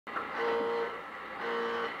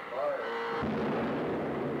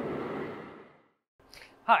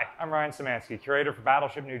Hi, I'm Ryan Szymanski, curator for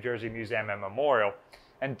Battleship New Jersey Museum and Memorial.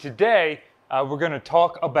 And today we're going to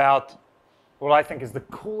talk about what I think is the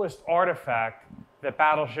coolest artifact that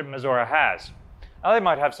Battleship Missouri has. Now, they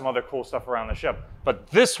might have some other cool stuff around the ship, but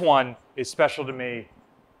this one is special to me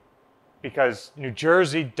because New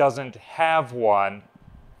Jersey doesn't have one.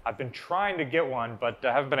 I've been trying to get one, but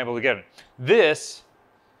I haven't been able to get it. This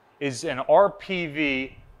is an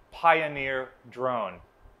RPV Pioneer drone.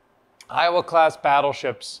 Iowa-class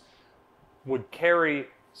battleships would carry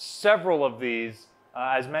several of these,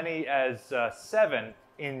 as many as 7,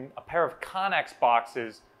 in a pair of Connex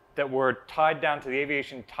boxes that were tied down to the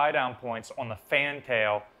aviation tie-down points on the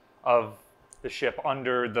fantail of the ship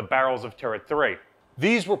under the barrels of turret 3.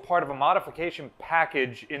 These were part of a modification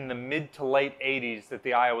package in the mid to late 80s that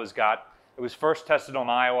the Iowas got. It was first tested on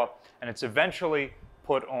Iowa, and it's eventually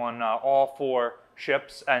put on all 4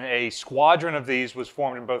 ships, and a squadron of these was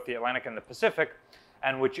formed in both the Atlantic and the Pacific,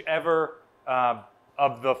 and whichever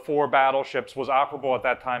of the 4 battleships was operable at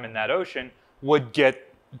that time in that ocean would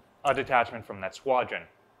get a detachment from that squadron.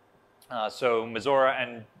 So Missouri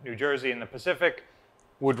and New Jersey in the Pacific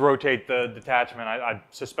would rotate the detachment. I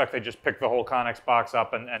suspect they just picked the whole Connex box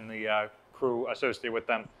up and the crew associated with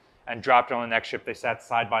them and dropped it on the next ship. They sat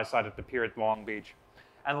side by side at the pier at Long Beach.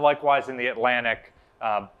 And likewise in the Atlantic,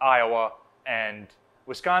 Iowa and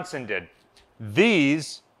Wisconsin did.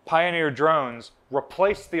 These Pioneer drones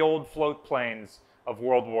replaced the old float planes of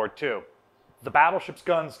World War II. The battleship's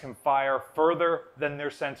guns can fire further than their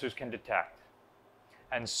sensors can detect.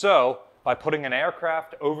 And so, by putting an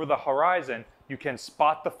aircraft over the horizon, you can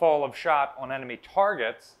spot the fall of shot on enemy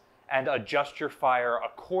targets and adjust your fire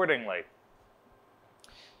accordingly.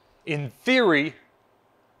 In theory,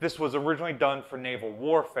 this was originally done for naval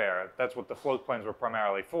warfare. That's what the float planes were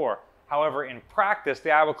primarily for. However, in practice,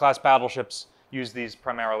 the Iowa-class battleships use these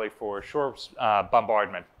primarily for shore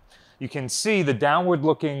bombardment. You can see the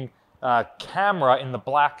downward-looking camera in the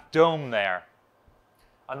black dome there.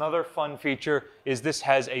 Another fun feature is this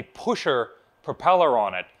has a pusher propeller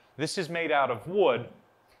on it. This is made out of wood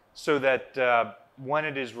so that when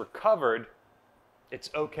it is recovered, it's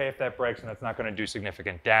okay if that breaks and it's not going to do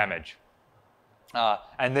significant damage.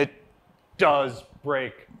 And it does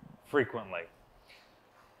break frequently.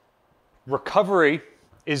 Recovery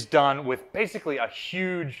is done with basically a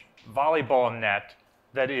huge volleyball net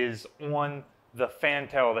that is on the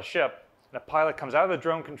fantail of the ship. The pilot comes out of the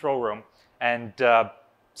drone control room and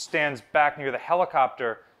stands back near the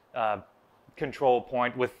helicopter control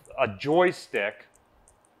point with a joystick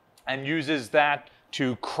and uses that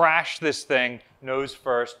to crash this thing nose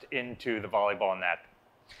first into the volleyball net.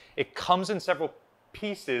 It comes in several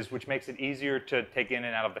pieces, which makes it easier to take in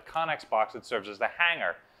and out of the Connex box that serves as the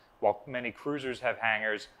hangar. While many cruisers have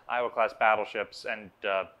hangars, Iowa-class battleships, and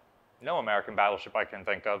no American battleship I can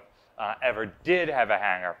think of ever did have a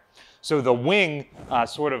hangar. So the wing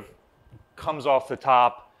sort of comes off the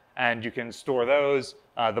top, and you can store those.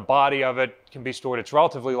 The body of it can be stored. It's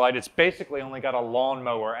relatively light. It's basically only got a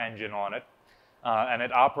lawnmower engine on it, and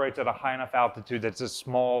it operates at a high enough altitude that's a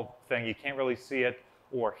small thing. You can't really see it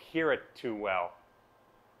or hear it too well.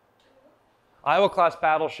 Iowa-class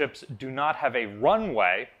battleships do not have a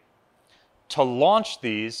runway. To launch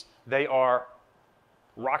these, they are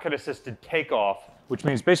rocket-assisted takeoff, which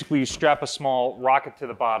means basically you strap a small rocket to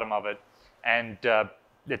the bottom of it, and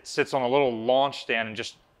it sits on a little launch stand and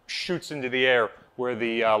just shoots into the air where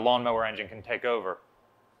the lawnmower engine can take over.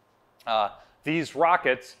 These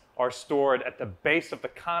rockets are stored at the base of the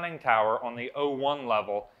conning tower on the 01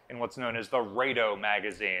 level in what's known as the Rado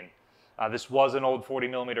magazine. This was an old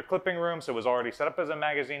 40mm clipping room, so it was already set up as a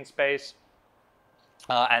magazine space.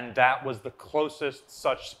 And that was the closest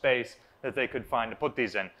such space that they could find to put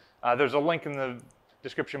these in. There's a link in the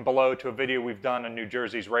description below to a video we've done on New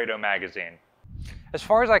Jersey's Rado magazine. As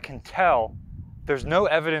far as I can tell, there's no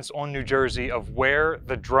evidence on New Jersey of where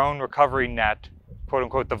the drone recovery net, quote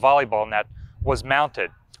unquote, the volleyball net, was mounted.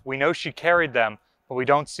 We know she carried them, but we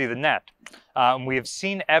don't see the net. We have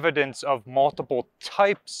seen evidence of multiple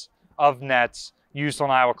types of nets used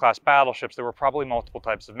on Iowa-class battleships. There were probably multiple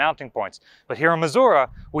types of mounting points. But here in Missouri,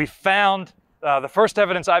 we found the first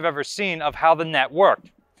evidence I've ever seen of how the net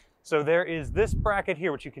worked. So there is this bracket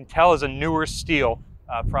here, which you can tell is a newer steel,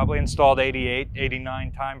 probably installed 88,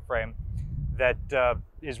 89 time frame, that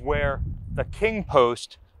is where the king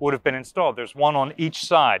post would have been installed. There's one on each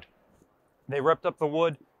side. They ripped up the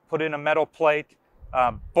wood, put in a metal plate,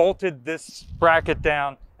 bolted this bracket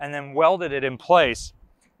down, and then welded it in place.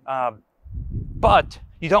 But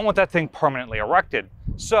you don't want that thing permanently erected.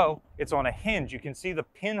 So it's on a hinge. You can see the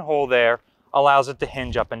pinhole there allows it to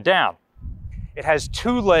hinge up and down. It has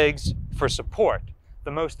 2 legs for support.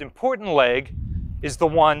 the most important leg is the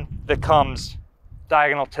one that comes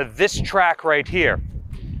diagonal to this track right here.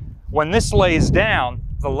 When this lays down,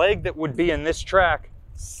 the leg that would be in this track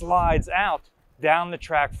slides out down the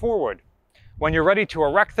track forward. When you're ready to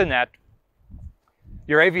erect the net,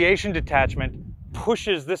 your aviation detachment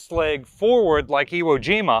pushes this leg forward like Iwo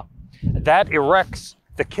Jima. That erects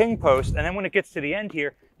the king post, and then when it gets to the end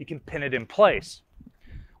here, you can pin it in place.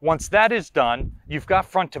 Once that is done, you've got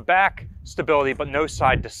front to back stability, but no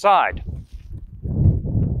side to side.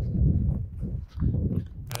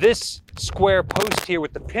 This square post here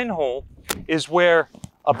with the pinhole is where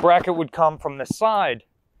a bracket would come from the side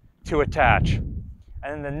to attach.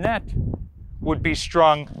 And the net would be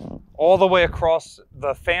strung all the way across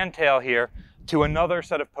the fantail here to another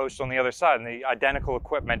set of posts on the other side, and the identical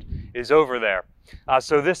equipment is over there.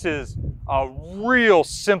 So this is a real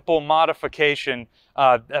simple modification,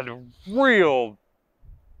 a real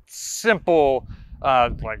simple,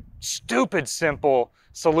 like stupid simple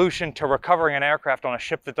solution to recovering an aircraft on a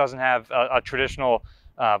ship that doesn't have a traditional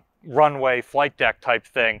runway flight deck type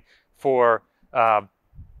thing for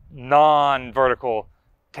non-vertical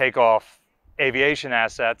takeoff aviation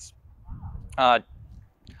assets.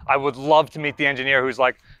 I would love to meet the engineer who's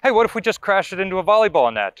like, hey, what if we just crash it into a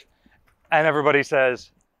volleyball net? And everybody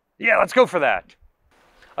says, yeah, let's go for that.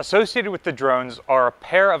 Associated with the drones are a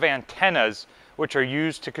pair of antennas which are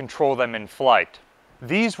used to control them in flight.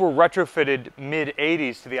 These were retrofitted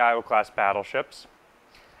mid-80s to the Iowa-class battleships.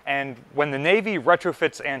 And when the Navy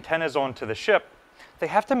retrofits antennas onto the ship, they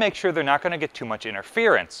have to make sure they're not going to get too much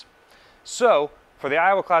interference. So, for the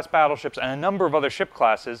Iowa-class battleships and a number of other ship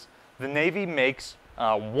classes, the Navy makes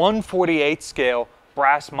 1/48 scale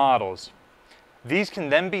brass models. These can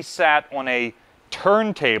then be sat on a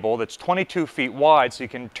turntable that's 22 feet wide, so you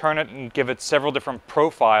can turn it and give it several different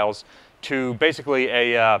profiles to basically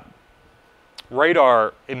a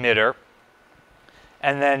radar emitter.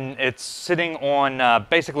 And then it's sitting on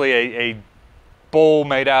basically a bowl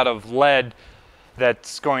made out of lead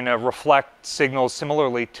that's going to reflect signals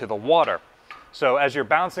similarly to the water. So as you're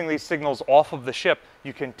bouncing these signals off of the ship,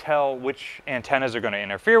 you can tell which antennas are going to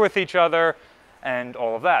interfere with each other and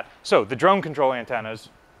all of that. So the drone control antennas,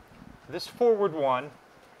 this forward one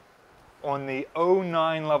on the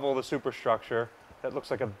 09 level of the superstructure that looks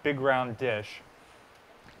like a big round dish,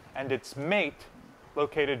 and its mate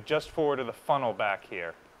located just forward of the funnel back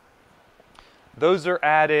here. Those are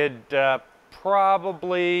added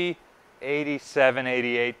probably 87,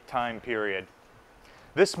 88 time period.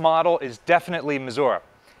 This model is definitely Missouri.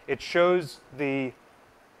 It shows the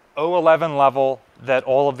 011 level that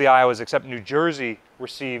all of the Iowas except New Jersey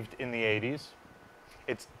received in the 80s.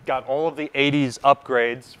 It's got all of the 80s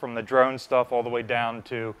upgrades from the drone stuff all the way down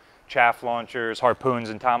to chaff launchers, harpoons,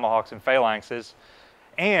 and tomahawks and phalanxes.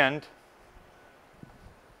 And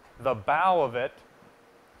the bow of it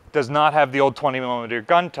does not have the old 20mm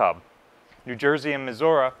gun tub. New Jersey and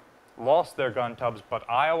Missouri lost their gun tubs, but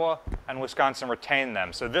Iowa and Wisconsin retained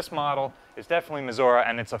them. So this model is definitely Missouri,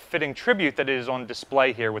 and it's a fitting tribute that it is on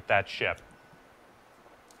display here with that ship.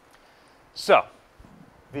 So,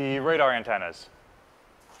 the radar antennas.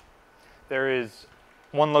 There is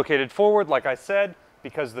one located forward, like I said,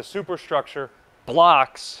 because the superstructure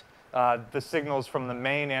blocks the signals from the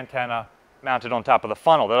main antenna mounted on top of the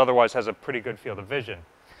funnel that otherwise has a pretty good field of vision.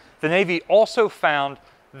 The Navy also found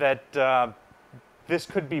that this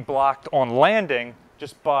could be blocked on landing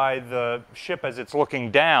just by the ship as it's looking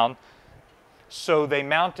down. So they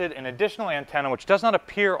mounted an additional antenna, which does not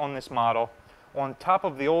appear on this model, on top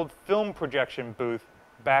of the old film projection booth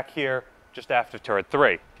back here just after turret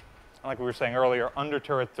 3. And like we were saying earlier, under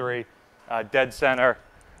turret 3, dead center,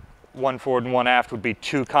 one forward and one aft would be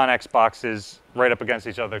two Connex boxes right up against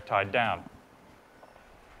each other tied down.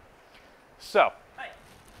 So,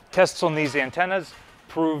 tests on these antennas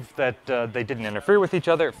proved that they didn't interfere with each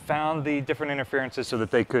other, found the different interferences so that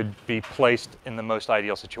they could be placed in the most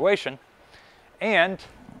ideal situation. And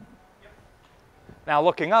now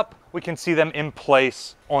looking up, we can see them in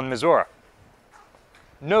place on Missouri.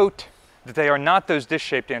 Note that they are not those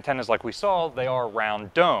dish-shaped antennas like we saw, they are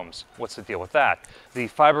round domes. What's the deal with that? The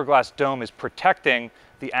fiberglass dome is protecting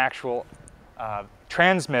the actual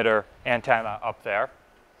transmitter antenna up there.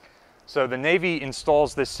 So the Navy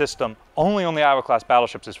installs this system only on the Iowa-class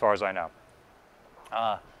battleships as far as I know.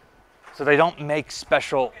 So they don't make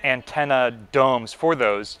special antenna domes for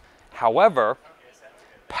those. However,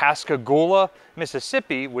 Pascagoula,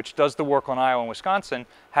 Mississippi, which does the work on Iowa and Wisconsin,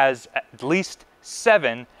 has at least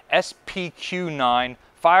 7 SPQ-9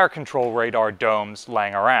 fire control radar domes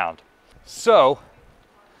laying around. So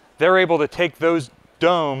they're able to take those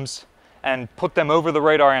domes and put them over the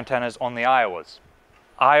radar antennas on the Iowas.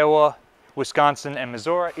 Iowa, Wisconsin, and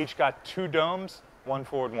Missouri each got 2 domes, one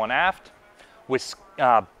forward, one aft.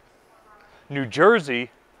 New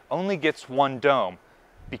Jersey only gets 1 dome.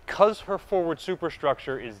 Because her forward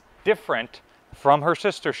superstructure is different from her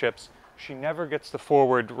sister ships, she never gets the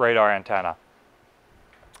forward radar antenna.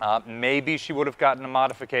 Maybe she would have gotten a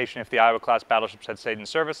modification if the Iowa-class battleships had stayed in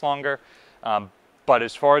service longer, but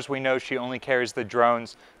as far as we know, she only carries the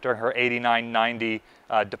drones during her 89-90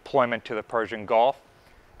 deployment to the Persian Gulf,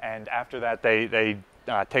 and after that they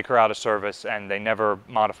take her out of service and they never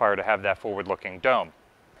modify her to have that forward-looking dome.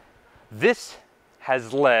 This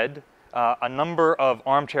has led a number of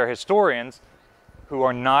armchair historians who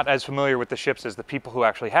are not as familiar with the ships as the people who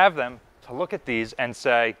actually have them to look at these and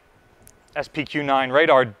say, SPQ-9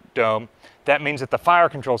 radar dome, that means that the fire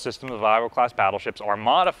control systems of Iowa-class battleships are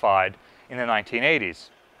modified in the 1980s.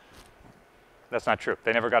 That's not true.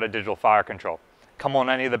 They never got a digital fire control. Come on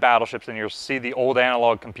any of the battleships and you'll see the old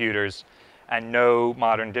analog computers and no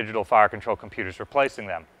modern digital fire control computers replacing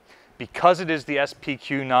them. Because it is the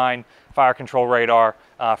SPQ-9 fire control radar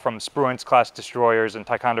from Spruance-class destroyers and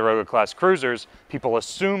Ticonderoga-class cruisers, people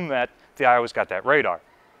assume that the Iowa's got that radar.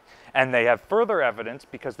 And they have further evidence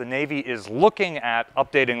because the Navy is looking at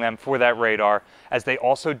updating them for that radar as they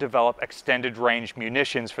also develop extended range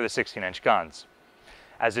munitions for the 16-inch guns.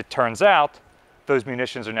 As it turns out, those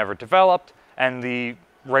munitions are never developed and the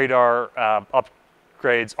radar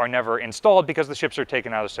upgrades are never installed because the ships are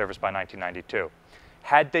taken out of service by 1992.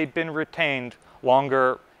 Had they been retained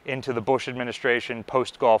longer into the Bush administration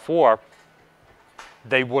post-Gulf War,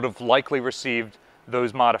 they would have likely received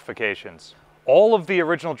those modifications. All of the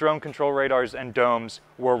original drone control radars and domes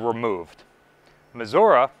were removed.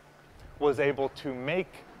 Missouri was able to make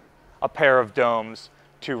a pair of domes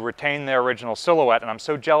to retain their original silhouette, and I'm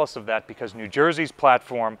so jealous of that because New Jersey's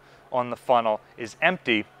platform on the funnel is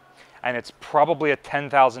empty, and it's probably a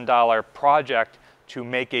 $10,000 project to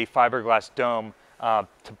make a fiberglass dome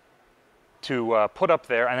to put up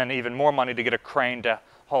there, and then even more money to get a crane to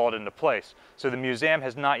haul it into place. So the museum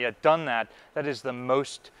has not yet done that. That is the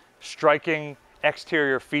most striking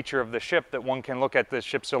exterior feature of the ship that one can look at the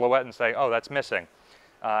ship silhouette and say, oh, that's missing,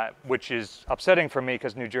 which is upsetting for me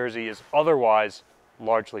because New Jersey is otherwise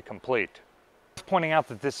largely complete. Pointing out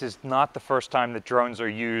that this is not the first time that drones are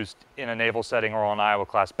used in a naval setting or on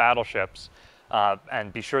Iowa-class battleships,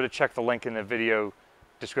 and be sure to check the link in the video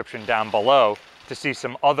description down below to see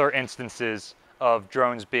some other instances of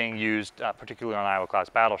drones being used, particularly on Iowa-class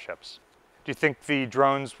battleships. Do you think the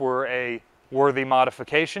drones were a worthy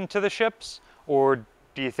modification to the ships, or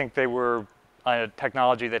do you think they were a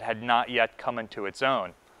technology that had not yet come into its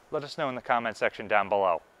own? Let us know in the comment section down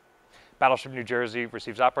below. Battleship New Jersey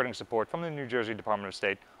receives operating support from the New Jersey Department of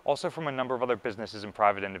State, also from a number of other businesses and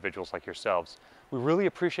private individuals like yourselves. We really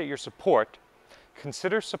appreciate your support.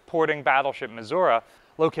 Consider supporting Battleship Missouri,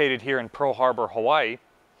 located here in Pearl Harbor, Hawaii.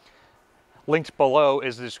 Linked below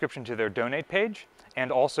is the description to their donate page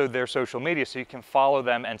and also their social media so you can follow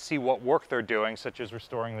them and see what work they're doing, such as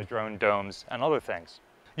restoring the drone domes and other things.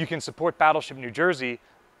 You can support Battleship New Jersey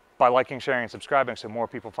by liking, sharing, and subscribing so more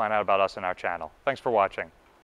people find out about us and our channel. Thanks for watching.